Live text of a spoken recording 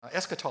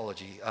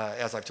Eschatology,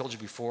 as I've told you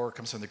before,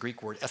 comes from the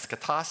Greek word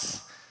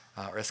eschatos,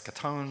 or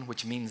eschaton,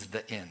 which means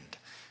the end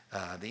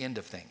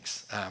of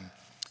things.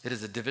 It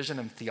is a division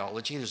in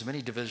theology. There's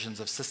many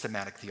divisions of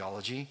systematic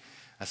theology.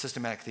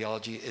 Systematic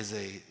theology is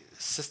a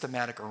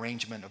systematic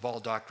arrangement of all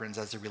doctrines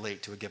as they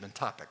relate to a given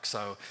topic.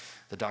 So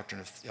the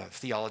doctrine of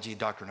theology,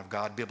 doctrine of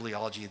God,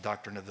 bibliology,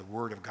 doctrine of the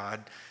Word of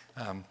God,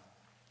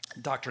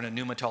 doctrine of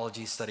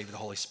pneumatology, study of the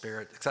Holy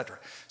Spirit, etc.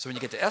 So when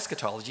you get to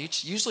eschatology,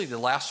 it's usually the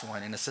last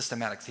one in a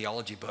systematic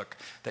theology book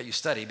that you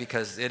study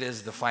because it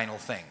is the final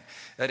thing.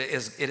 It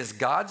is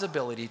God's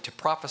ability to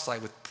prophesy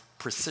with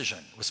precision,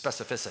 with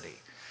specificity,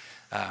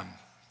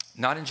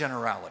 not in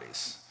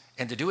generalities,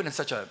 and to do it in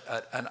such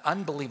an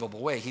unbelievable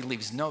way. He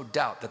leaves no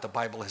doubt that the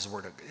Bible is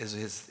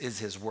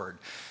his word.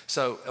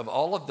 So of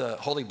all of the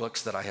holy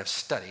books that I have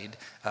studied,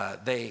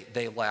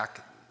 they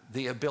lack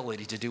the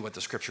ability to do what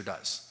the Scripture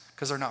does,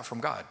 because they're not from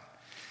God.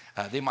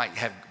 They might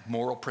have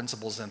moral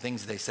principles and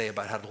things they say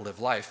about how to live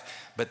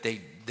life, but they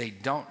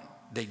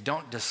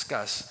don't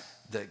discuss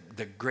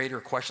the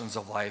greater questions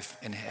of life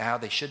and how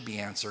they should be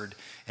answered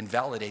and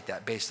validate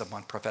that based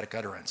upon prophetic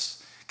utterance.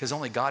 Because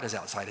only God is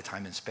outside of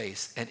time and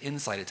space and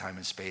inside of time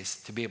and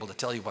space to be able to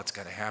tell you what's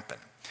going to happen.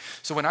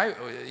 So when I,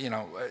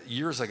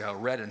 years ago,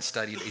 read and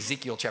studied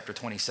Ezekiel chapter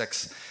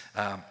 26,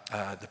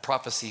 the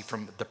prophecy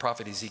from the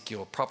prophet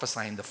Ezekiel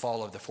prophesying the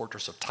fall of the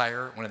fortress of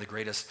Tyre, one of the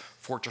greatest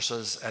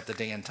fortresses at the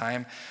day and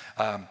time,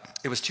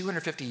 it was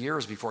 250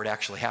 years before it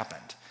actually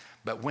happened.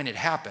 But when it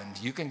happened,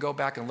 you can go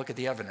back and look at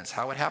the evidence.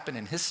 How it happened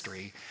in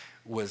history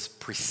was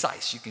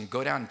precise. You can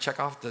go down and check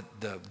off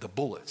the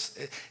bullets.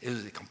 It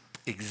was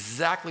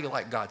exactly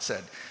like God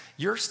said.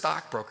 Your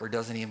stockbroker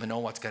doesn't even know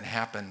what's going to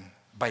happen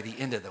by the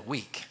end of the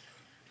week.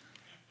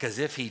 Because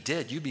if he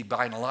did, you'd be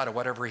buying a lot of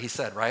whatever he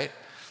said, right?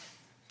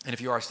 And if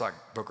you are a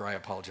stockbroker, I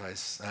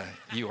apologize.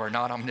 You are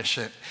not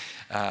omniscient.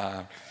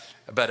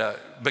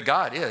 But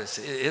God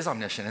is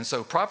omniscient. And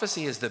so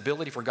prophecy is the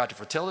ability for God to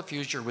foretell the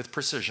future with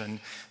precision.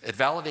 It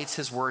validates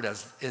his word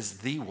as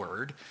the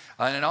word.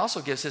 And it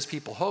also gives his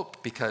people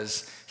hope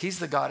because he's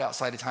the God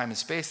outside of time and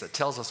space that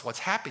tells us what's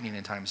happening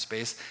in time and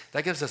space.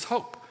 That gives us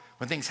hope.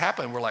 When things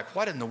happen, we're like,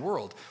 what in the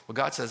world? Well,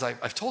 God says,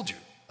 I've told you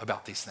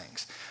about these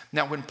things.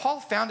 Now, when Paul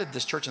founded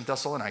this church in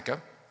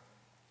Thessalonica,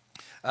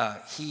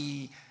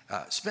 he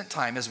spent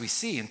time, as we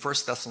see in 1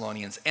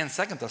 Thessalonians and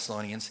 2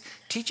 Thessalonians,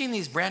 teaching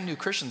these brand new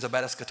Christians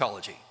about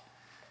eschatology,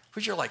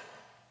 which you're like,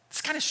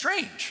 it's kind of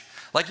strange.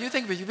 Like you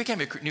think if you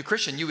became a new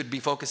Christian, you would be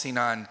focusing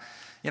on,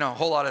 a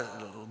whole lot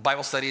of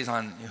Bible studies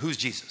on who's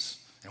Jesus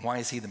and why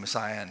is he the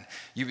Messiah? And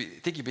you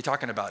think you'd be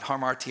talking about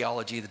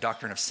hamartiology, the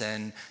doctrine of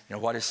sin,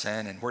 what is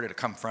sin and where did it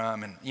come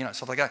from and,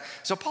 stuff like that.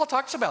 So Paul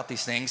talks about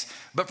these things,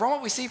 but from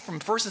what we see from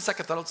 1 and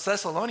 2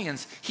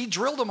 Thessalonians, he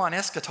drilled them on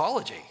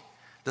eschatology,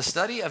 the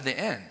study of the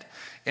end.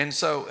 And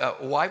so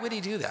why would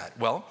he do that?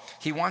 Well,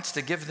 he wants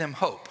to give them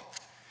hope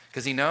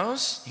because he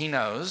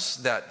knows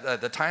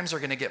that the times are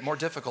going to get more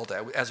difficult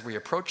as we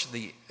approach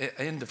the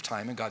end of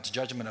time and God's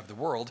judgment of the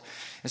world.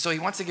 And so he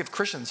wants to give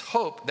Christians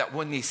hope that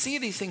when they see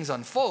these things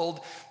unfold,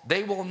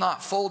 they will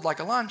not fold like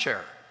a lawn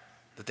chair,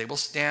 that they will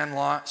stand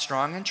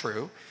strong and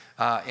true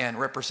and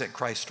represent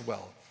Christ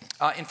well.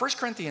 In 1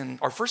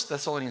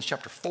 Thessalonians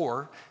chapter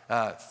 4,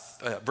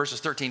 verses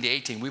 13 to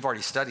 18, we've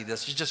already studied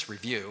this, just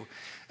review.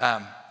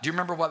 Do you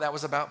remember what that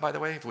was about, by the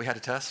way, if we had a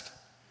test?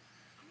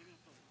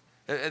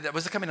 That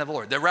was the coming of the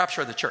Lord, the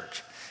rapture of the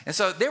church. And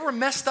so they were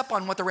messed up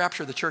on what the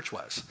rapture of the church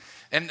was.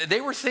 And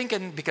they were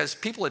thinking, because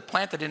people had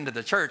planted into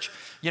the church,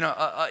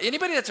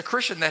 anybody that's a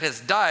Christian that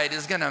has died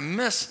is going to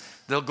miss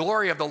the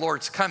glory of the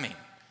Lord's coming.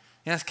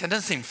 It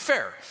doesn't seem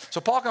fair.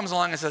 So Paul comes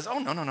along and says, oh,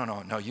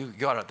 no, you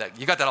got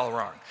that all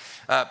wrong.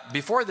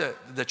 Before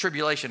the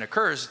tribulation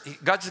occurs,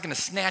 God's just going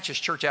to snatch his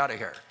church out of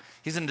here.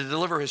 He's going to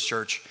deliver his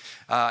church.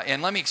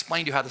 And let me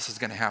explain to you how this is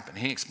going to happen.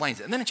 And he explains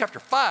it. And then in chapter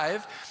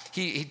 5,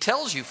 he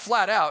tells you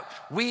flat out,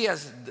 we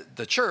as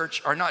the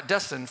church are not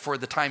destined for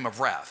the time of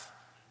wrath,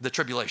 the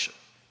tribulation.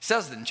 He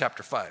says that in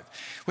chapter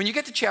 5. When you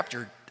get to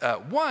chapter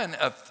 1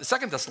 of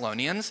 2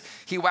 Thessalonians,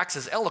 he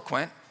waxes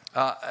eloquent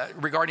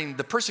regarding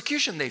the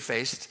persecution they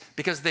faced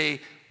because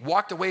they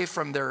walked away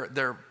from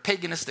their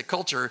paganistic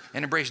culture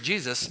and embraced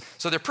Jesus,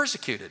 so they're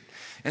persecuted.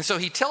 And so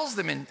he tells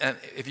them,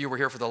 if you were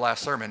here for the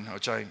last sermon,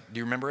 do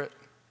you remember it?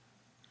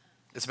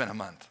 It's been a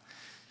month.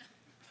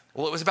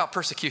 Well, it was about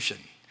persecution.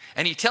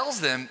 And he tells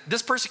them,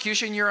 this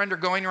persecution you're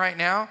undergoing right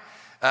now,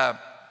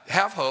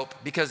 have hope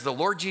because the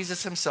Lord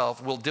Jesus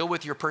himself will deal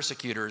with your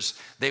persecutors.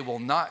 They will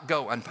not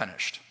go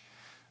unpunished.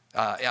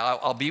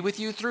 I'll be with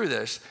you through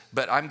this,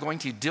 but I'm going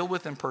to deal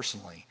with them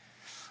personally.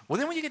 Well,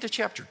 then when you get to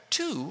chapter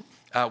 2,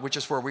 which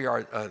is where we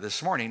are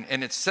this morning,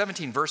 and it's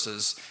 17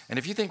 verses, and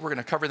if you think we're going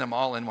to cover them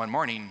all in one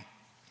morning,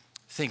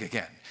 think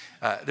again.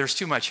 There's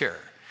too much here.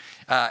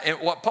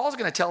 And what Paul's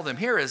going to tell them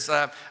here is,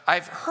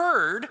 I've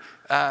heard,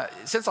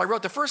 since I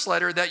wrote the first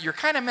letter, that you're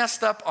kind of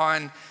messed up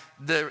on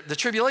the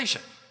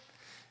tribulation.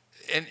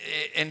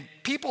 And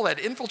people had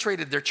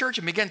infiltrated their church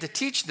and began to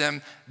teach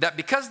them that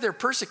because they're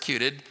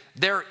persecuted,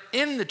 they're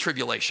in the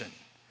tribulation.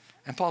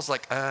 And Paul's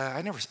like,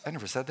 I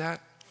never said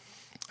that.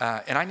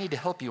 And I need to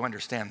help you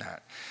understand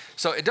that.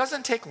 So it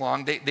doesn't take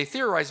long. They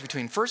theorized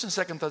between 1st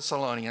and 2nd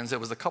Thessalonians, it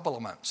was a couple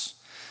of months.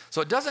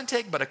 So it doesn't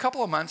take but a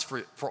couple of months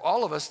for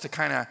all of us to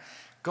kind of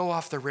go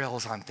off the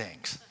rails on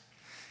things.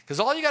 Because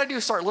all you got to do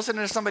is start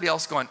listening to somebody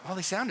else going, well,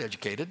 they sound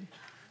educated.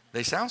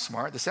 They sound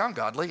smart. They sound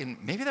godly. And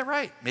maybe they're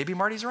right. Maybe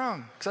Marty's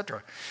wrong,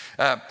 etc.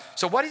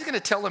 So what he's going to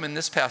tell them in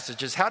this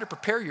passage is how to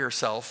prepare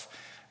yourself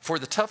for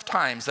the tough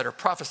times that are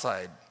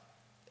prophesied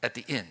at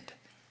the end.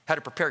 How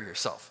to prepare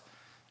yourself.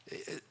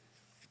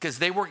 Because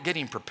they weren't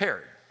getting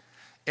prepared.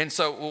 And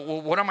so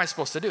what am I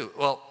supposed to do?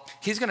 Well,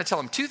 he's going to tell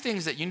them two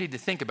things that you need to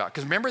think about.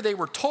 Because remember, they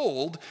were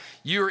told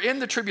you're in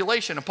the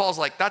tribulation. And Paul's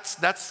like,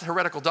 that's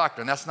heretical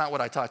doctrine. That's not what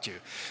I taught you.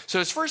 So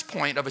his first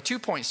point of a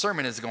 2-point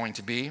sermon is going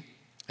to be,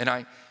 and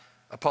I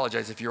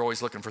apologize if you're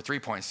always looking for 3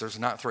 points. There's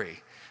not 3.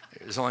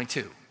 There's only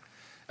 2.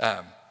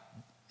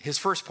 His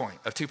first point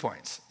of 2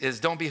 points is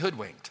don't be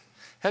hoodwinked.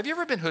 Have you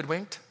ever been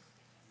hoodwinked?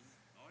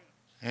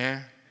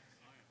 Yeah?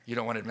 You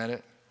don't want to admit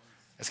it?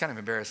 It's kind of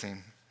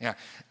embarrassing. Yeah,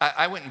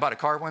 I went and bought a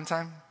car one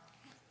time,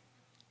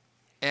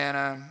 and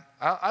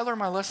I learned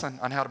my lesson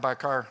on how to buy a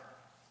car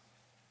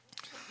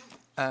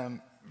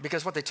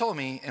because what they told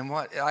me and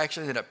what I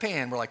actually ended up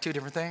paying were like 2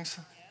 different things.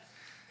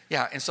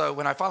 Yeah, and so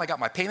when I finally got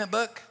my payment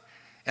book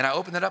and I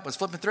opened it up and was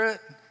flipping through it,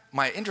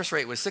 my interest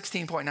rate was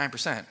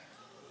 16.9%.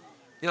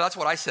 You know, that's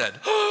what I said.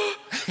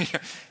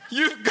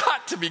 You've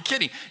got to be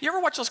kidding. You ever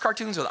watch those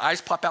cartoons where the eyes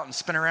pop out and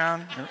spin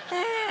around?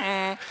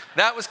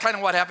 That was kind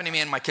of what happened to me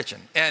in my kitchen.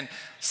 And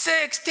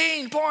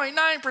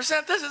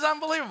 16.9%, this is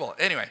unbelievable.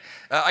 Anyway,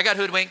 I got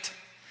hoodwinked.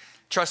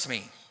 Trust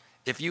me,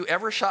 if you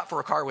ever shop for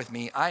a car with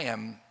me, I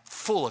am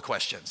full of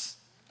questions.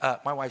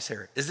 My wife's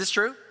here. Is this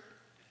true?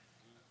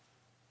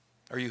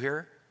 Are you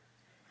here?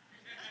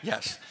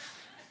 Yes.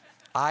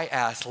 I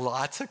ask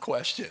lots of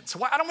questions.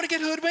 Why? I don't want to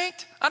get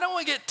hoodwinked. I don't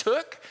want to get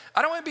took.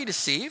 I don't want to be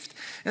deceived.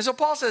 And so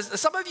Paul says,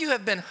 some of you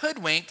have been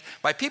hoodwinked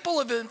by people who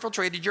have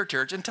infiltrated your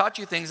church and taught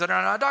you things that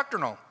are not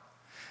doctrinal.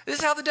 This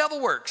is how the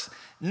devil works.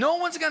 No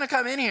one's going to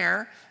come in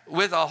here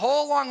with a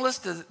whole long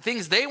list of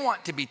things they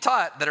want to be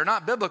taught that are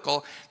not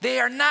biblical. They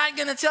are not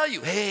going to tell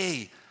you,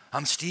 hey,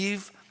 I'm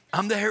Steve.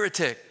 I'm the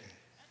heretic.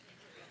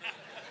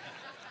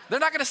 They're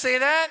not going to say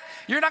that.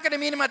 You're not going to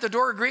meet them at the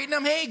door greeting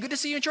them. Hey, good to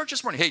see you in church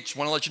this morning. Hey, just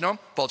want to let you know,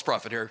 false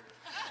prophet here.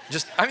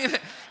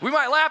 We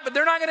might laugh, but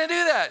they're not going to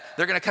do that.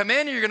 They're going to come in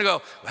and you're going to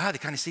go, wow, they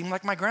kind of seem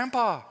like my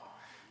grandpa.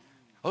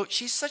 Oh,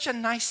 she's such a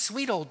nice,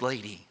 sweet old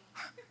lady.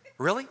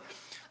 Really?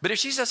 But if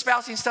she's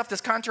espousing stuff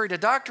that's contrary to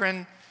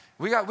doctrine,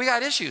 we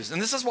got issues.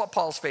 And this is what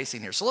Paul's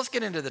facing here. So let's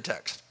get into the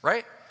text,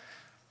 right?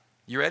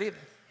 You ready?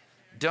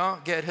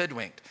 Don't get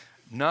hoodwinked.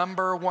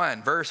 Number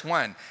 1, verse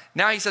 1.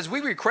 Now he says, we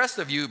request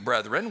of you,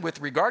 brethren,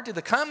 with regard to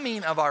the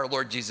coming of our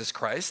Lord Jesus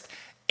Christ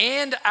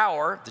and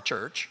the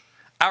church,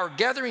 our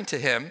gathering to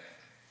him,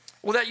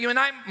 well, that you and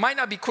I might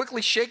not be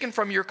quickly shaken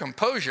from your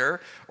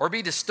composure or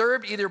be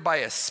disturbed either by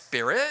a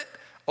spirit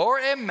or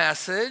a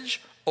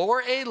message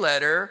or a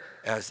letter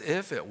as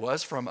if it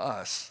was from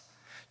us.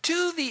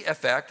 To the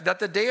effect that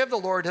the day of the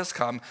Lord has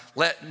come,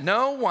 let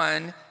no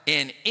one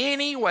in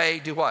any way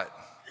do what?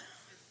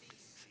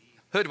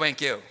 Hoodwink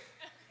you.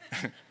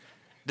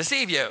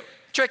 Deceive you,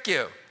 trick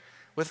you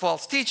with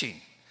false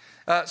teaching.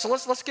 So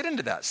let's get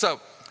into that.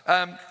 So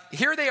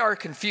here they are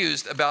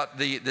confused about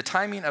the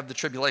timing of the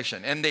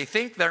tribulation, and they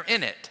think they're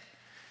in it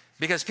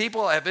because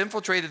people have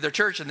infiltrated their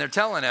church and they're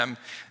telling them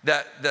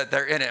that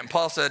they're in it. And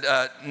Paul said,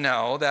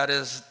 no, that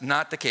is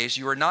not the case.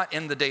 You are not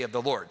in the day of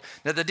the Lord.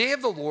 Now, the day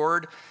of the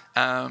Lord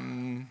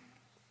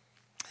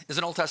is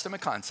an Old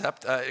Testament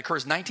concept. It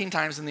occurs 19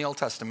 times in the Old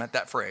Testament,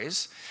 that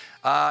phrase.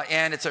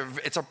 And it's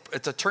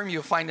a term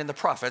you'll find in the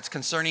prophets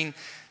concerning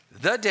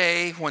the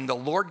day when the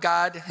Lord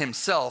God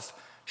himself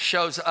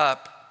shows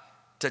up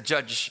to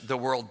judge the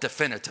world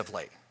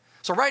definitively.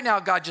 So right now,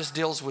 God just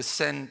deals with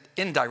sin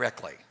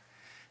indirectly.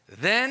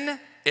 Then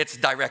it's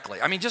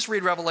directly. I mean, just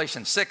read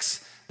Revelation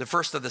 6, the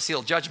first of the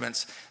sealed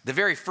judgments, the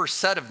very first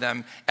set of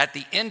them, at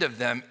the end of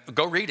them,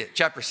 go read it,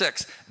 chapter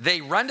 6.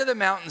 They run to the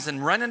mountains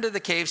and run into the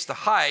caves to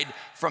hide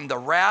from the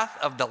wrath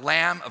of the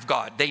Lamb of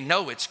God. They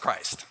know it's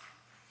Christ,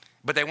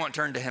 but they won't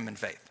turn to him in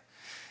faith.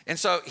 And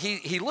so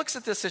he looks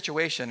at this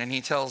situation and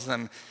he tells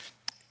them,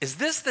 is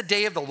this the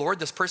day of the Lord,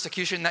 this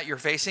persecution that you're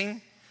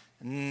facing?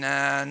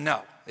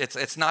 No,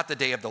 it's not the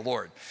day of the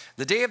Lord.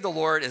 The day of the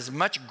Lord is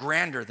much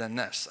grander than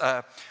this.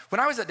 When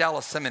I was at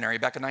Dallas Seminary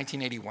back in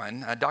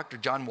 1981, Dr.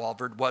 John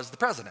Walvoord was the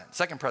president,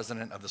 second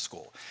president of the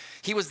school.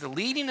 He was the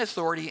leading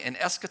authority in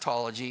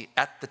eschatology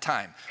at the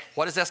time.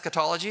 What is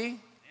eschatology?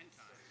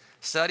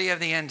 Study of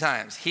the end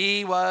times.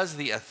 He was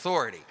the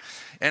authority.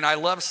 And I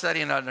love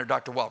studying under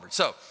Dr. Walvoord.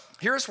 So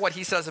here's what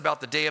he says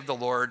about the day of the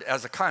Lord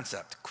as a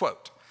concept.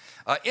 Quote,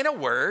 in a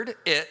word,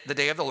 the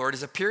day of the Lord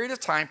is a period of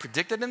time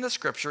predicted in the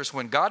scriptures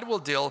when God will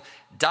deal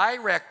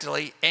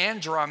directly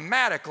and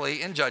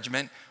dramatically in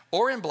judgment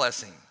or in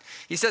blessing.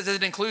 He says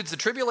it includes the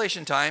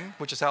tribulation time,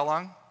 which is how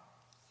long?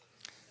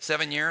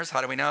 7 years.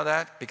 How do we know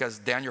that? Because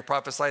Daniel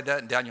prophesied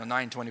that in Daniel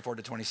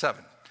 9:24-27.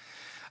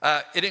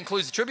 It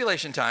includes the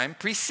tribulation time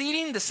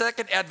preceding the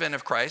second advent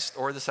of Christ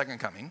or the second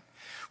coming,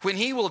 when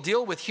he will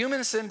deal with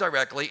human sin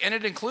directly, and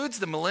it includes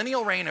the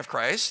millennial reign of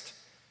Christ.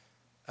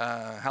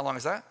 How long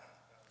is that?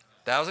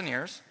 1,000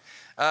 years.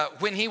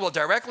 When he will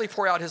directly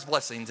pour out his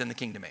blessings in the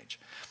kingdom age.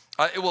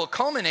 It will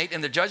culminate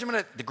in the judgment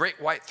at the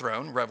great white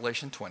throne,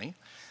 Revelation 20.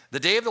 The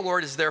day of the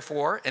Lord is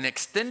therefore an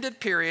extended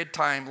period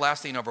time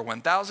lasting over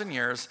 1,000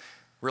 years,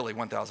 really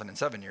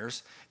 1,007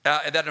 years,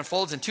 that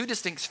unfolds in two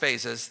distinct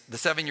phases, the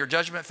 7-year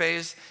judgment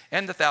phase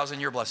and the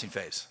 1,000-year blessing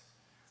phase.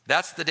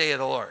 That's the day of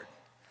the Lord.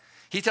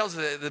 He tells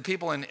the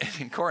people in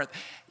Corinth,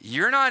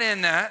 you're not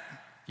in that.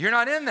 You're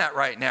not in that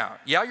right now.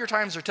 Yeah, your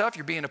times are tough.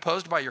 You're being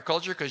opposed by your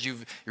culture because you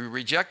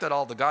rejected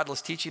all the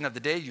godless teaching of the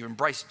day. You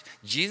embraced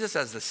Jesus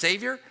as the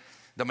Savior,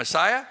 the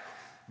Messiah.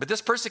 But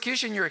this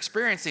persecution you're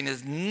experiencing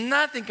is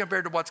nothing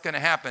compared to what's going to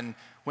happen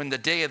when the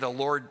day of the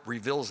Lord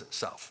reveals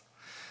itself.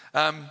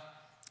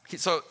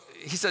 So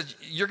he says,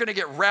 you're going to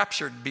get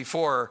raptured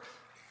before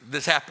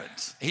this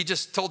happens. He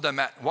just told them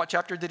that. What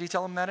chapter did he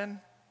tell them that in?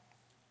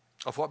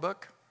 Of what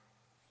book?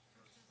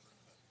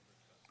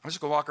 I'm just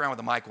going to walk around with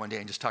a mic one day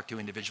and just talk to you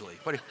individually.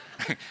 I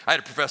had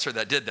a professor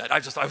that did that. I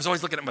was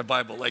always looking at my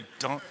Bible like,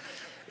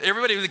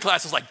 everybody in the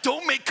class was like,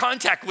 don't make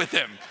contact with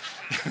him.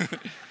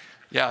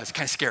 Yeah, it's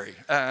kind of scary.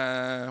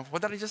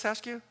 What did I just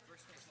ask you?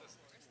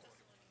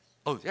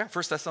 Oh, yeah,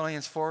 1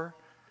 Thessalonians 4,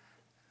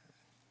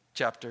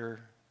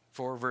 chapter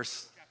 4,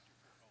 verse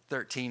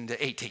 13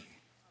 to 18.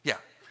 Yeah.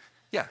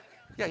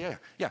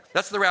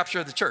 That's the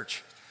rapture of the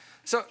church.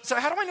 So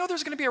how do I know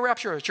there's going to be a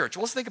rapture of the church?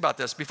 Well, let's think about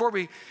this. Before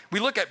we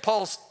look at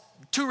Paul's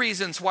 2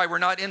 reasons why we're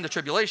not in the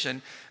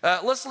tribulation,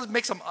 let's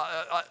make some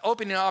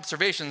opening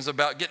observations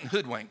about getting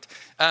hoodwinked.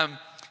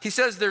 He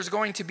says there's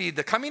going to be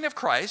the coming of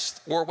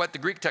Christ, or what the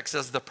Greek text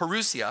says, the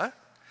parousia.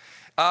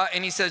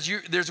 And he says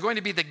there's going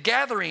to be the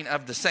gathering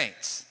of the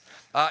saints.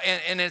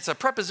 And it's a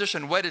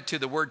preposition wedded to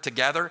the word to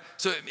gather.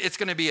 So it's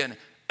going to be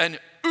an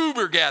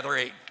uber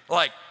gathering.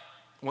 Like,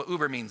 well,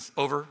 uber means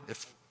over.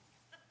 If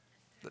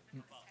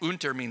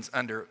unter means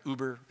under,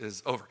 uber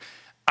is over.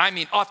 I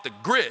mean, off the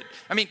grid.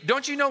 I mean,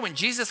 don't you know when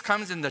Jesus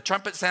comes and the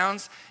trumpet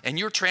sounds and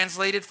you're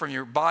translated from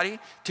your body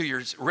to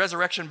your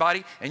resurrection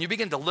body and you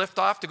begin to lift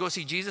off to go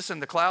see Jesus in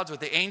the clouds with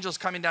the angels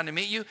coming down to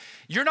meet you,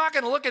 you're not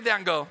going to look at that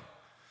and go,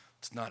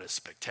 it's not as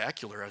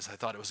spectacular as I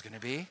thought it was going to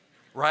be,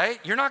 right?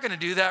 You're not going to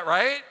do that,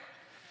 right?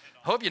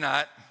 Hope you're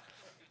not.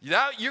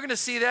 You're going to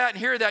see that and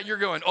hear that. You're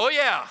going, oh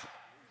yeah,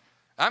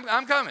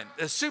 I'm coming.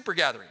 A super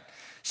gathering.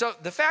 So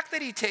the fact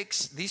that he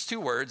takes these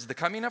 2 words, the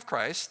coming of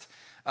Christ,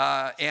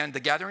 and the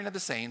gathering of the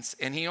saints,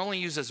 and he only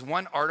uses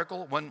one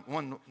article,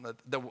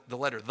 the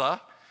letter the,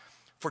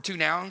 for 2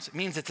 nouns,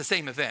 means it's the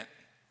same event.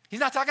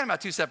 He's not talking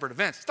about 2 separate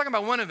events. He's talking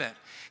about one event.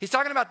 He's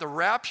talking about the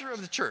rapture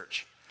of the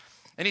church.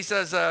 And he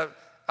says,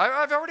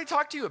 I've already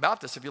talked to you about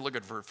this if you look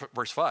at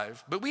verse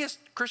 5, but we as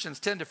Christians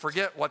tend to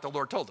forget what the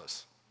Lord told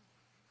us.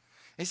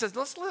 He says,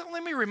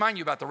 let me remind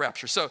you about the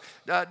rapture. So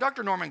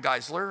Dr. Norman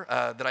Geisler,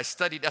 that I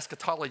studied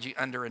eschatology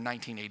under in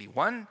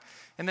 1981,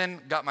 and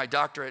then got my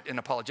doctorate in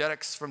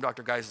apologetics from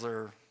Dr.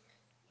 Geisler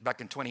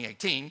back in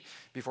 2018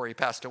 before he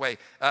passed away.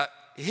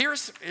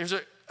 Here's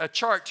a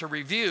chart to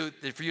review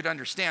for you to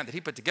understand that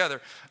he put together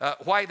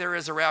why there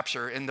is a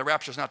rapture, and the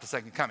rapture is not the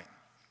second coming.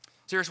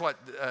 So here's what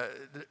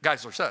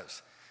Geisler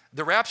says.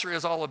 The rapture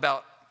is all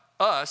about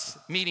us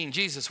meeting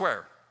Jesus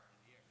where?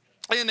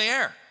 In the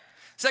air.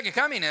 Second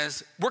coming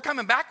is we're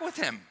coming back with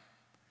him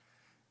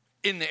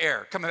in the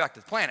air, coming back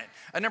to the planet.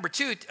 Number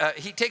 2,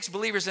 he takes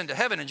believers into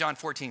heaven in John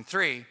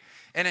 14:3.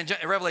 And in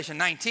Revelation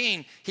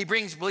 19, he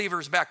brings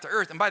believers back to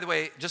earth. And by the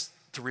way, just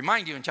to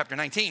remind you in chapter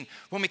 19,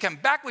 when we come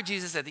back with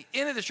Jesus at the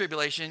end of the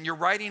tribulation, you're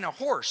riding a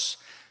horse.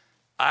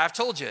 I've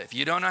told you, if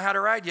you don't know how to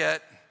ride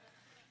yet,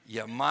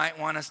 you might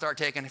want to start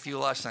taking a few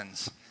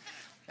lessons.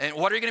 And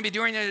what are you going to be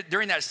doing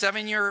during that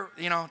 7-year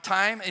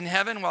time in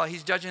heaven while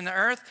he's judging the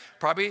earth?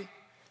 Probably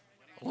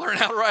learn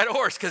how to ride a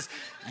horse, because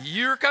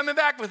you're coming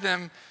back with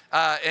him,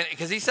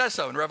 because he says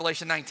so in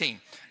Revelation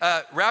 19.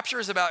 Rapture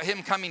is about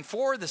him coming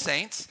for the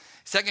saints.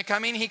 Second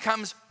coming, he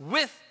comes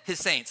with his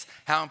saints.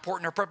 How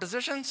important are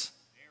prepositions?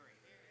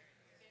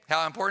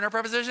 How important are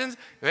prepositions?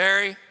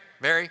 Very,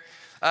 very.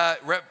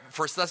 1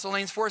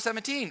 Thessalonians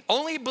 4:17.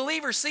 Only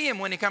believers see him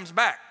when he comes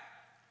back.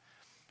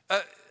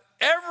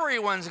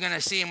 Everyone's going to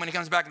see him when he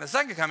comes back in the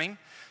second coming.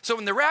 So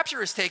when the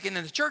rapture is taken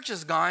and the church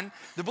is gone,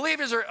 the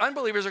believers or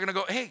unbelievers are going to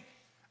go, hey,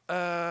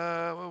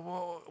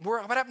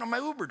 what happened to my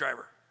Uber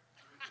driver?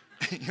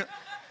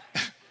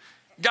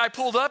 Guy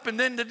pulled up and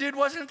then the dude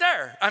wasn't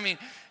there. I mean,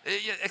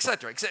 et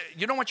cetera.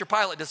 You don't want your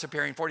pilot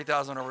disappearing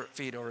 40,000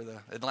 feet over the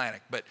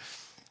Atlantic. But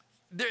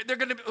they're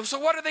going to, so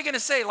what are they going to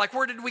say? Like,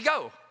 where did we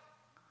go?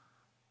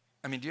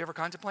 I mean, do you ever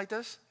contemplate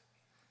this?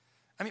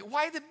 I mean,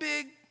 why the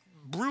big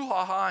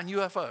brouhaha on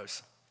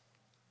UFOs?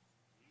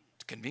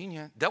 It's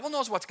convenient. Devil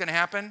knows what's going to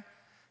happen.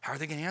 How are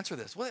they going to answer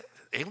this? Well,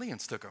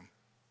 aliens took them.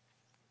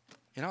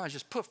 I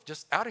just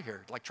just out of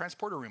here, like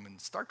transporter room in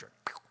Star Trek.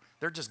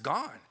 They're just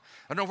gone.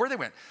 I don't know where they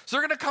went. So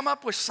they're going to come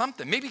up with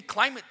something. Maybe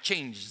climate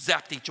change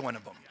zapped each one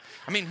of them.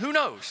 I mean, who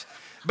knows?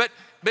 But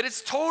But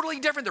it's totally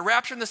different. The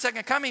rapture and the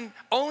second coming,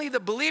 only the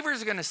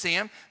believers are going to see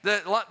him.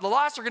 The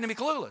lost are going to be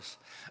clueless.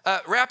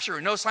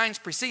 Rapture, no signs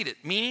precede it,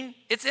 meaning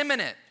it's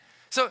imminent.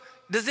 So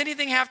does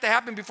anything have to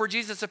happen before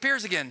Jesus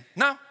appears again?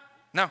 No.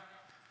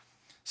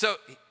 So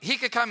he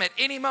could come at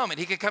any moment.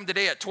 He could come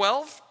today at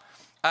 12.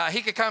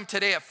 He could come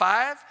today at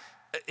 5.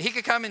 He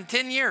could come in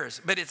 10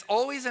 years, but it's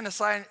always in a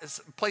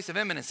place of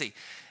imminency.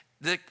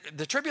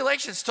 The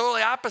tribulation is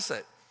totally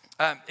opposite.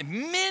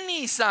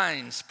 Many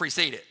signs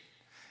precede it.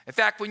 In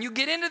fact, when you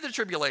get into the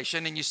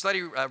tribulation and you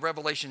study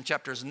Revelation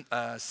chapters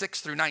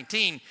 6 through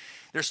 19,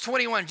 there's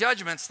 21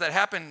 judgments that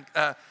happen,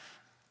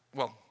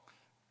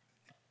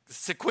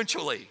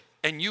 sequentially,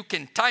 and you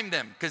can time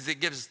them because it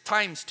gives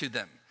times to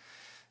them.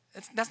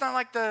 That's not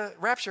like the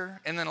rapture.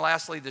 And then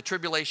lastly, the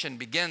tribulation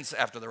begins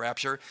after the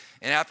rapture,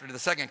 and after the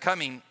second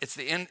coming, it's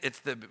the end. It's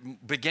the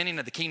beginning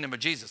of the kingdom of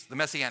Jesus, the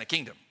Messianic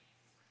kingdom.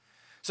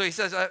 So he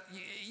says,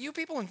 you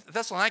people in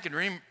Thessalonica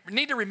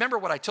need to remember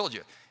what I told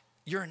you.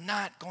 You're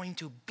not going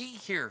to be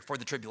here for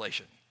the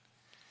tribulation.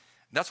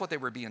 That's what they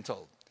were being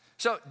told.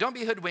 So don't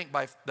be hoodwinked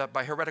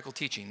by heretical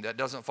teaching that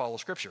doesn't follow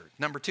Scripture.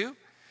 Number 2,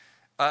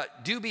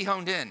 do be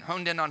honed in.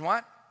 Honed in on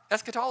what?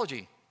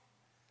 Eschatology.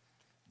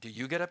 Do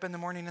you get up in the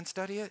morning and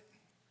study it?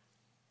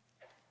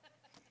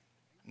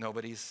 No?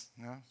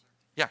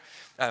 Yeah.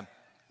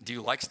 Do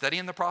you like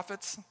studying the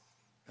prophets?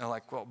 And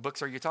like, what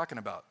books are you talking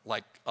about?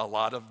 Like a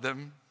lot of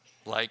them?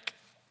 Like,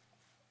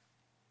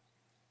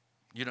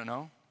 you don't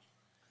know?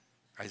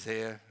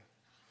 Isaiah,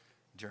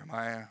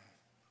 Jeremiah,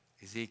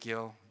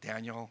 Ezekiel,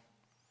 Daniel,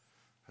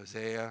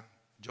 Hosea,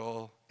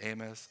 Joel,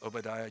 Amos,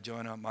 Obadiah,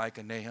 Jonah,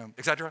 Micah, Nahum,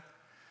 etc.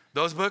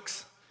 Those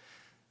books.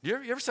 You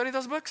ever study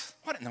those books?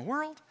 What in the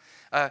world?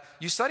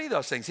 You study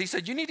those things. He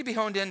said you need to be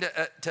honed in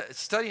to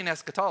studying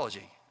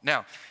eschatology.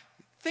 Now,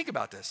 think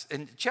about this.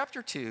 In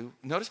chapter 2,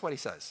 notice what he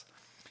says.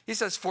 He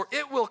says, for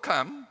it will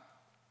come,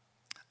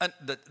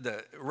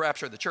 the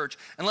rapture of the church,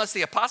 unless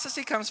the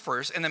apostasy comes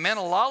first and the man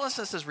of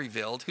lawlessness is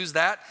revealed. Who's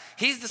that?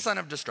 He's the son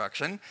of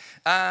destruction.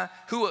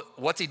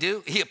 What's he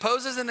do? He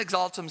opposes and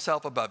exalts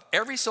himself above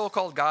every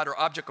so-called God or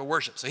object of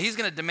worship. So he's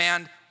going to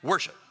demand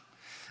worship.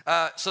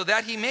 So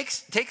that he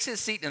takes his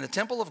seat in the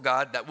temple of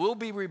God that will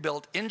be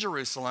rebuilt in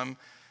Jerusalem.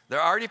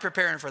 They're already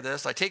preparing for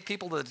this. I take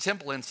people to the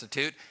Temple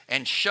Institute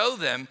and show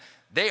them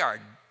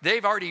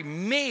they've already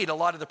made a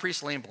lot of the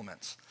priestly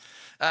implements.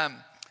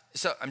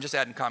 So I'm just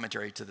adding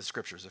commentary to the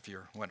scriptures if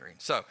you're wondering.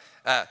 So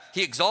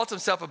he exalts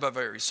himself above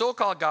every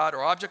so-called God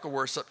or object of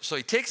worship. So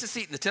he takes a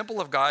seat in the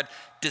temple of God,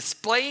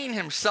 displaying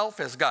himself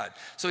as God.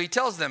 So he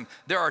tells them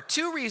there are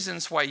 2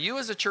 reasons why you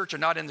as a church are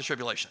not in the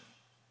tribulation.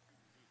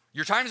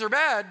 Your times are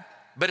bad,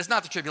 but it's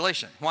not the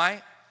tribulation.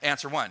 Why?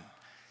 Answer 1.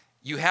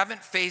 You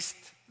haven't faced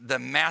the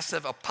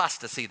massive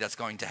apostasy that's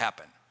going to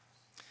happen.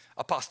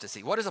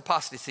 Apostasy. What does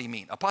apostasy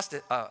mean?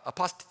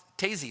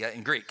 Apostasia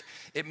in Greek.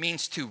 It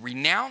means to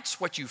renounce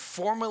what you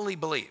formerly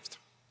believed.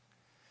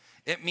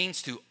 It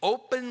means to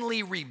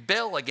openly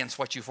rebel against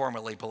what you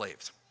formerly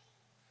believed.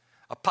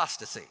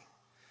 Apostasy.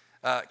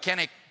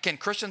 Can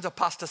Christians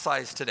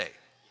apostatize today?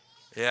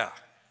 Yeah.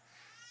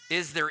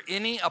 Is there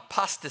any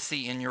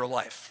apostasy in your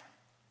life?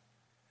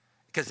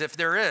 Because if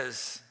there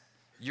is,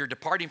 you're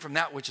departing from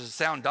that which is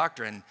sound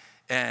doctrine.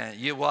 And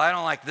I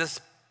don't like this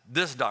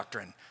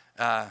doctrine.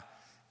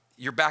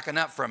 You're backing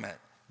up from it.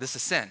 This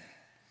is sin.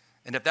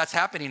 And if that's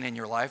happening in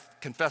your life,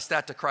 confess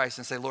that to Christ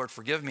and say, Lord,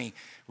 forgive me,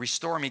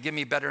 restore me, give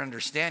me better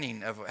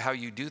understanding of how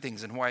you do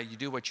things and why you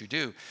do what you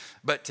do.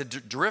 But to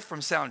drift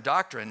from sound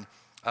doctrine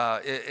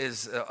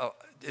is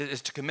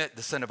to commit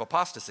the sin of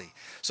apostasy.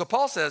 So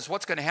Paul says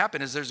what's going to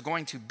happen is there's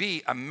going to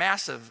be a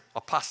massive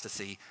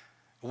apostasy.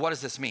 What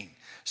does this mean?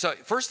 So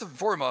first and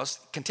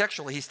foremost,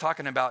 contextually, he's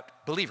talking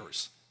about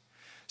believers.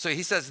 So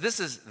he says this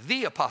is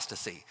the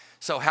apostasy.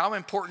 So how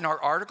important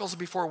are articles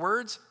before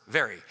words?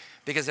 Very.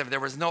 Because if there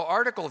was no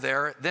article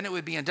there, then it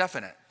would be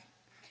indefinite.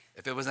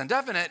 If it was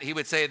indefinite, he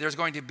would say there's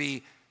going to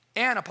be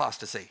an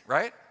apostasy,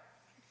 right?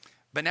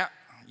 But now,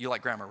 you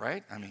like grammar,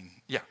 right? I mean,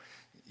 yeah.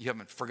 You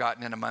haven't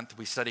forgotten in a month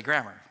we study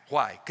grammar.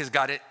 Why? Because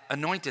God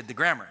anointed the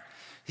grammar.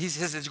 He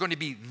says it's going to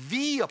be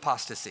the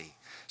apostasy.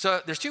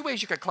 So there's 2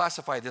 ways you could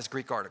classify this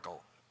Greek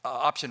article.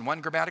 Option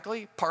 1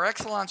 grammatically, par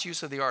excellence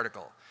use of the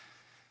article.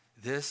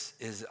 This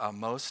is a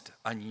most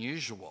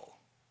unusual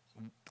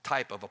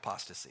type of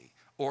apostasy.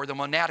 Or the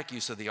monadic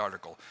use of the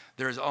article.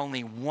 There's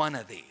only one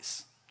of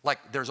these.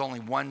 Like there's only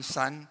one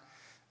son,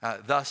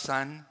 the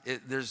son.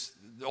 There's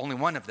only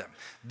one of them.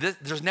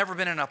 There's never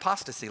been an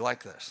apostasy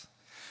like this.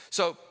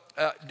 So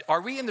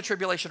are we in the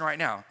tribulation right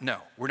now? No,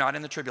 we're not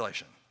in the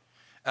tribulation.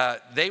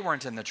 They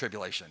weren't in the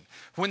tribulation.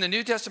 When the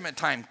New Testament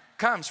time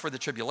comes for the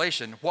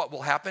tribulation, what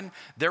will happen?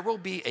 There will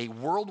be a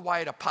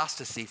worldwide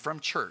apostasy from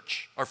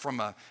church or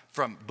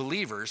from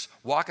believers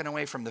walking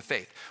away from the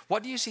faith.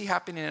 What do you see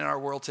happening in our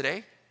world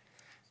today?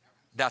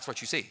 That's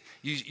what you see.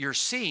 You're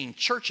seeing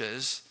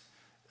churches,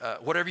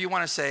 whatever you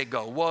want to say,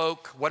 go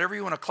woke, whatever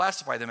you want to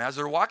classify them as,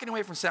 they're walking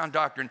away from sound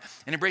doctrine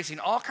and embracing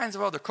all kinds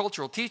of other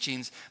cultural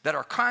teachings that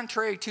are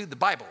contrary to the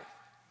Bible.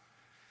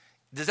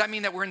 Does that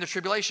mean that we're in the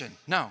tribulation?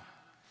 No.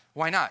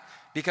 Why not?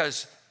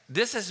 Because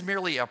This is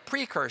merely a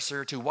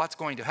precursor to what's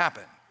going to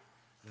happen,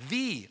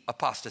 the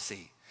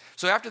apostasy.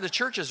 So after the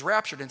church is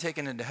raptured and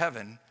taken into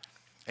heaven,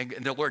 and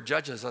the Lord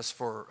judges us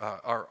for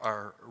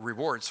our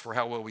rewards for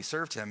how well we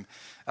served him,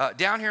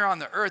 down here on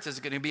the earth is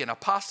going to be an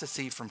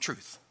apostasy from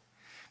truth,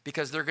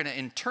 because they're going to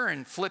in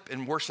turn flip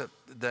and worship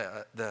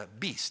the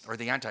beast or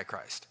the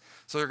Antichrist.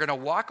 So they're going to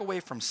walk away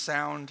from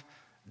sound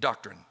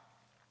doctrine.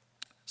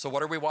 So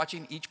what are we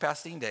watching? Each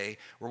passing day,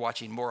 we're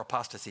watching more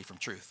apostasy from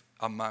truth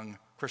among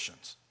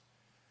Christians.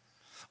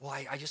 Well,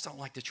 I just don't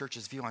like the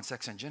church's view on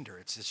sex and gender.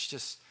 It's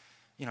just,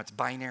 it's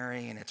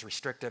binary and it's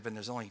restrictive and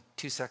there's only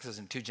two sexes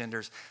and two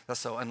genders. That's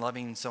so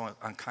unloving, so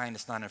unkind,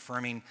 it's not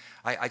affirming.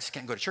 I just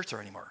can't go to church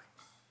there anymore.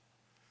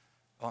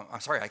 Well,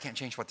 I'm sorry, I can't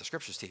change what the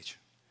scriptures teach.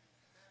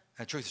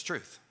 And truth is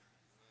truth.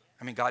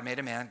 I mean, God made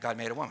a man, God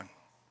made a woman.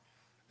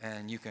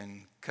 And you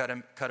can cut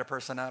a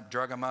person up,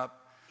 drug them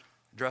up,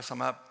 dress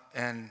them up,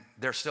 and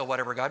they're still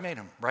whatever God made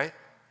them, right?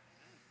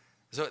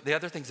 So the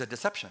other thing's a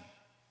deception.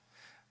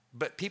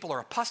 But people are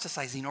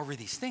apostatizing over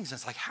these things. And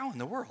it's like, how in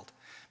the world?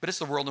 But it's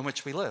the world in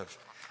which we live.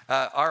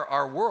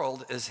 Our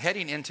world is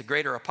heading into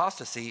greater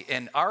apostasy,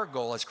 and our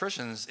goal as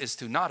Christians is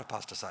to not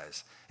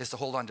apostatize, is to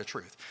hold on to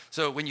truth.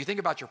 So when you think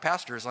about your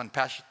pastors,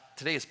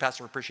 today is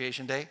Pastor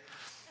Appreciation Day.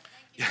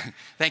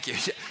 Thank you.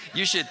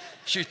 You should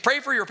pray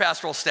for your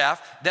pastoral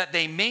staff that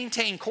they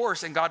maintain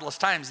course in godless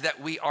times,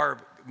 that we are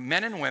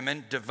men and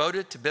women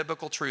devoted to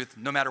biblical truth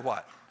no matter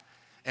what.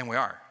 And we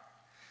are.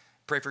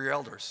 Pray for your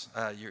elders,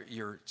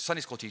 your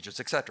Sunday school teachers,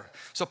 etc.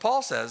 So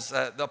Paul says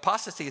the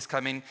apostasy is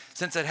coming.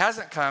 Since it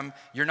hasn't come,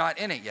 you're not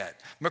in it yet.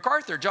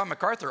 John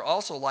MacArthur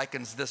also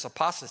likens this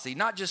apostasy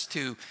not just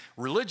to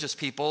religious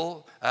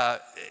people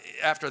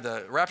after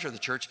the rapture of the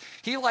church.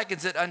 He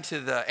likens it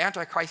unto the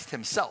Antichrist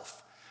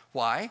himself.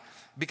 Why?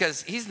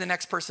 Because he's the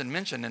next person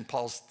mentioned in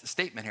Paul's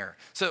statement here.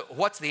 So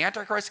what's the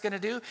Antichrist going to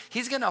do?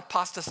 He's going to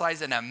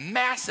apostatize in a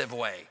massive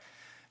way.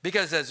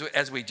 Because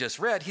as we just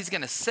read, he's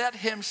going to set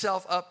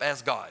himself up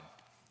as God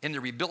in the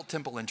rebuilt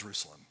temple in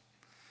Jerusalem.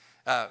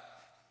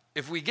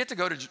 If we get to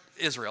go to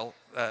Israel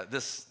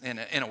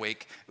in a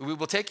week, we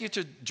will take you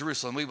to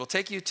Jerusalem. We will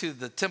take you to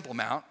the Temple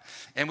Mount,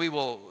 and we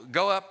will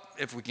go up,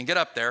 if we can get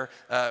up there,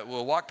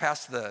 we'll walk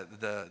past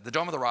the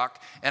Dome of the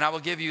Rock, and I will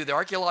give you the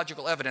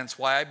archaeological evidence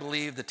why I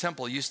believe the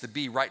temple used to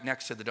be right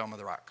next to the Dome of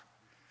the Rock.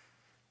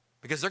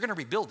 Because they're going to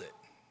rebuild it.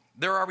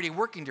 They're already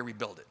working to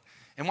rebuild it.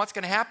 And what's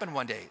going to happen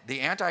one day?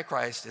 The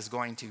Antichrist is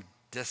going to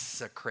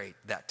desecrate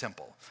that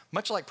temple.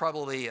 Much like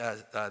probably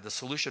the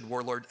Seleucid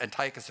warlord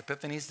Antiochus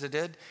Epiphanes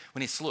did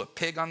when he slew a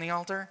pig on the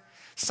altar.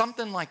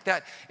 Something like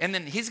that. And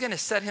then he's going to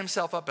set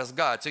himself up as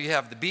God. So you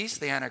have the beast,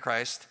 the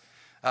Antichrist,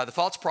 the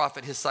false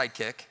prophet, his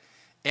sidekick,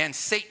 and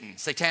Satan,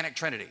 satanic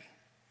trinity,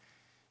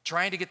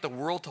 trying to get the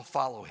world to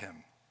follow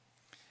him.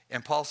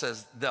 And Paul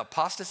says the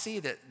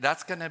apostasy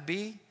that's going to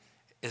be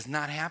is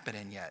not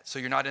happening yet. So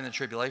you're not in the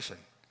tribulation.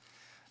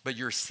 But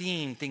you're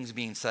seeing things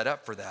being set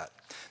up for that.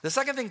 The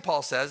second thing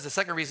Paul says, the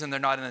second reason they're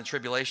not in the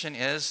tribulation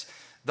is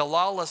the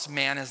lawless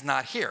man is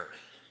not here.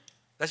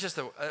 That's just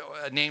a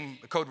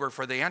code word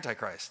for the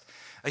Antichrist.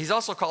 He's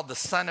also called the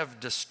son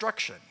of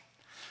destruction.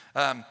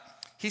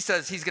 He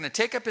says he's going to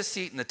take up his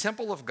seat in the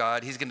temple of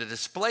God. He's going to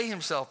display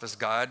himself as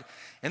God.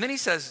 And then he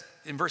says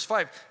in verse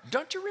 5,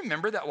 don't you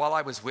remember that while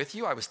I was with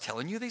you, I was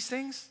telling you these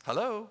things?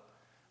 Hello?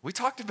 We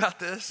talked about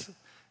this.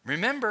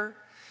 Remember?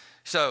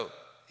 So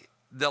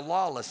the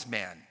lawless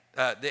man,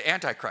 the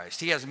Antichrist,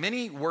 he has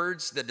many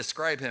words that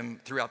describe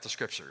him throughout the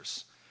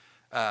scriptures.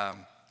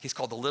 He's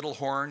called the little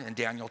horn in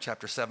Daniel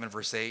chapter 7,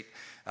 verse 8.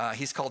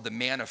 He's called the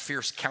man of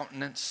fierce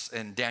countenance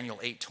in Daniel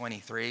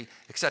 8:23,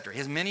 etc. He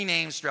has many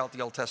names throughout the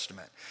Old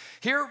Testament.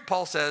 Here,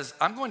 Paul says,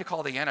 I'm going to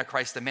call the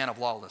Antichrist the man of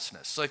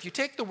lawlessness. So if you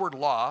take the word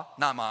law,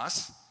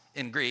 nomos,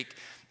 in Greek,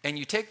 and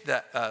you take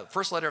the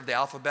first letter of the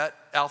alphabet,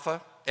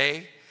 alpha,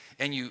 A,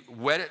 and you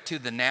wed it to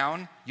the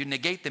noun, you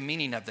negate the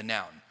meaning of the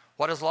noun.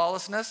 What is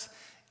lawlessness?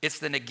 It's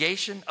the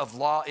negation of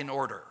law and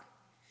order.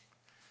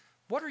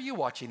 What are you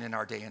watching in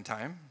our day and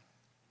time?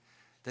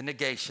 The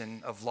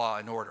negation of law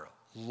and order.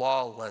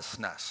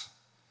 Lawlessness.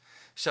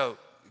 So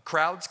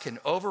crowds can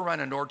overrun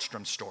a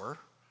Nordstrom store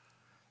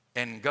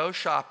and go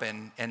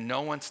shopping and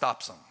no one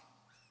stops them.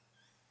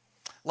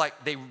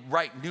 Like they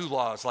write new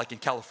laws like in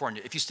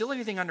California. If you steal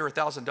anything under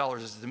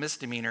 $1,000, it's a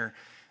misdemeanor.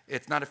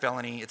 It's not a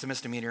felony, it's a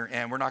misdemeanor,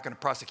 and we're not going to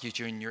prosecute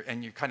you,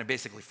 and you're kind of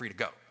basically free to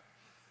go.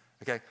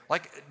 Okay,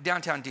 like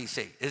downtown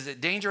DC. Is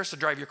it dangerous to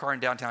drive your car in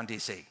downtown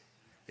DC?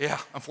 Yeah,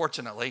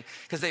 unfortunately,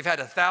 because they've had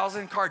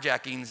 1,000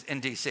 carjackings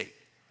in DC.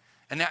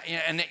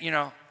 And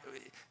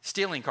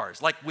stealing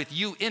cars, like with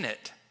you in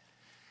it.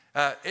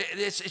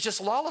 It's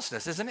just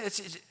lawlessness, isn't it?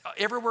 It's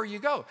everywhere you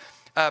go.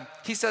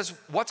 He says,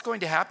 what's going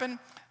to happen?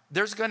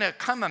 There's going to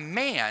come a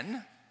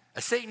man,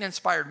 a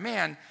Satan-inspired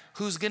man,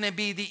 who's going to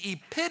be the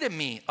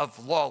epitome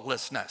of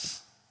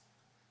lawlessness.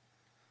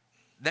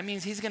 That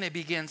means he's going to be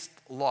against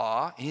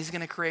law, and he's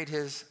going to create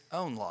his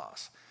own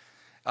laws.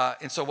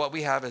 And so what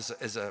we have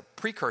is a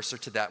precursor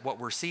to that. What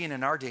we're seeing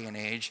in our day and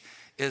age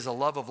is a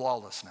love of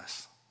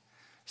lawlessness.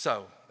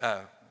 So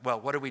well,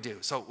 what do we do?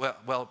 So,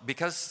 well,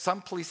 because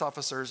some police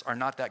officers are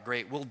not that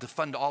great, we'll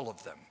defund all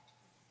of them.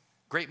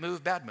 Great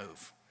move, bad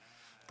move?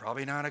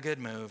 Probably not a good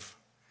move.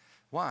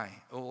 Why?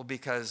 Well,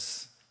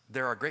 because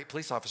there are great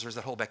police officers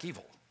that hold back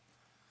evil.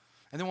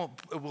 And then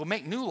we'll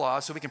make new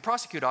laws so we can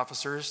prosecute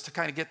officers to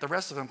kind of get the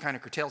rest of them kind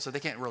of curtailed so they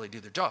can't really do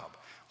their job.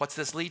 What's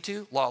this lead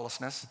to?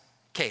 Lawlessness,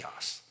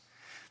 chaos.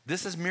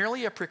 This is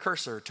merely a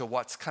precursor to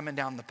what's coming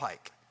down the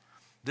pike.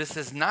 This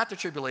is not the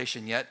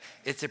tribulation yet.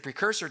 It's a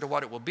precursor to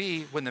what it will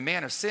be when the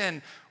man of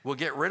sin will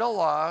get rid of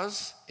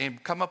laws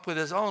and come up with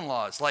his own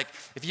laws. Like,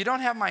 if you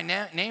don't have my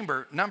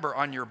number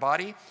on your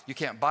body, you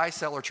can't buy,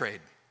 sell, or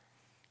trade.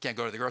 Can't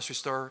go to the grocery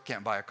store,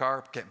 can't buy a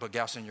car, can't put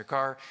gas in your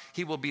car.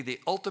 He will be the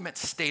ultimate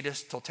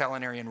statist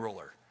totalitarian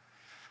ruler.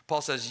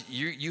 Paul says,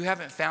 you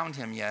haven't found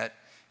him yet.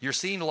 You're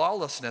seeing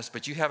lawlessness,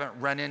 but you haven't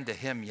run into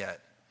him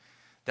yet.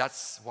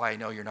 That's why I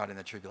know you're not in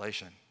the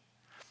tribulation.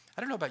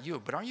 I don't know about you,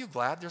 but aren't you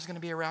glad there's going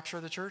to be a rapture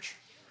of the church?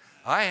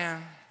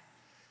 I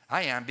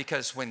am,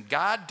 because when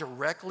God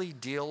directly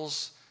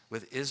deals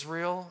with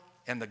Israel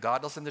and the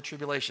godless in the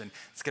tribulation,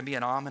 it's going to be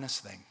an ominous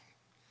thing.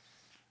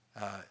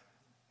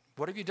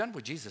 What have you done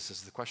with Jesus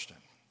is the question.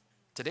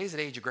 Today's an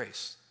age of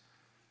grace.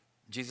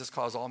 Jesus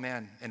calls all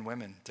men and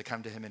women to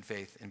come to him in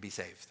faith and be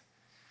saved.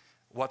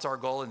 What's our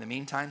goal in the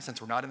meantime,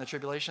 since we're not in the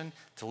tribulation?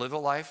 To live a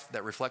life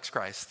that reflects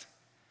Christ,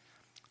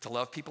 to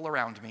love people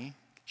around me,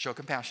 show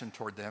compassion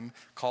toward them,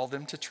 call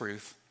them to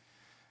truth,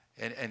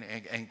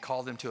 and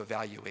call them to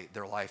evaluate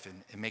their life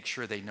and make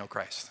sure they know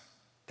Christ.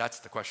 That's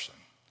the question.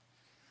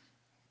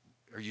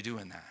 Are you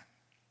doing that?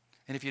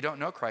 And if you don't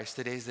know Christ,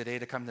 today's the day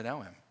to come to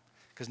know him,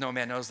 because no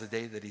man knows the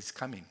day that he's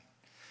coming.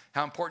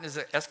 How important is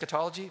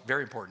eschatology?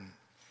 Very important,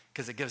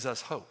 because it gives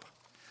us hope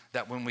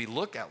that when we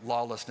look at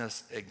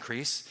lawlessness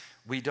increase,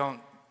 we don't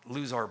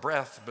lose our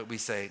breath, but we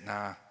say,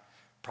 nah,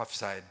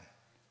 prophesied.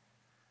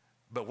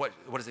 But what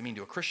does it mean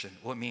to a Christian?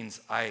 Well, it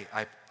means I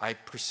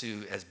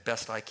pursue as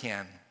best I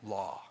can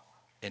law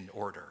and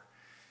order,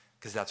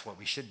 because that's what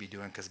we should be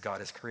doing, because God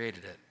has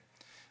created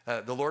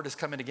it. The Lord is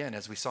coming again,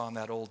 as we saw in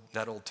that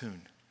old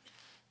tune.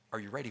 Are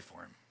you ready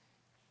for him?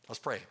 Let's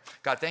pray.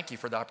 God, thank you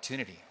for the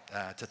opportunity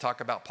to talk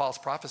about Paul's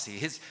prophecy,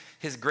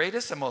 his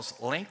greatest and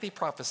most lengthy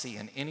prophecy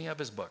in any of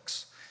his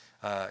books.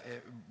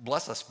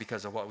 Bless us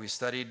because of what we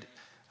studied.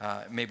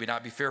 Maybe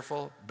not be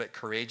fearful, but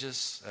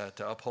courageous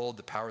to uphold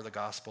the power of the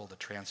gospel to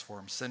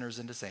transform sinners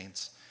into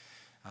saints.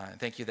 And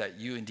thank you that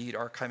you indeed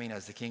are coming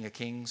as the King of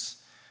Kings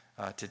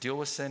to deal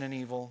with sin and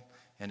evil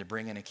and to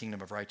bring in a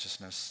kingdom of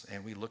righteousness.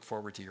 And we look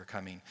forward to your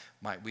coming.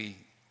 Might we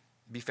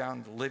be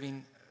found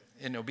living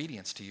in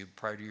obedience to you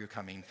prior to your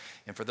coming.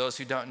 And for those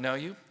who don't know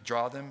you,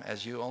 draw them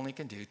as you only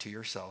can do to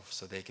yourself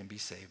so they can be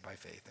saved by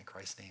faith. In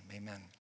Christ's name, amen.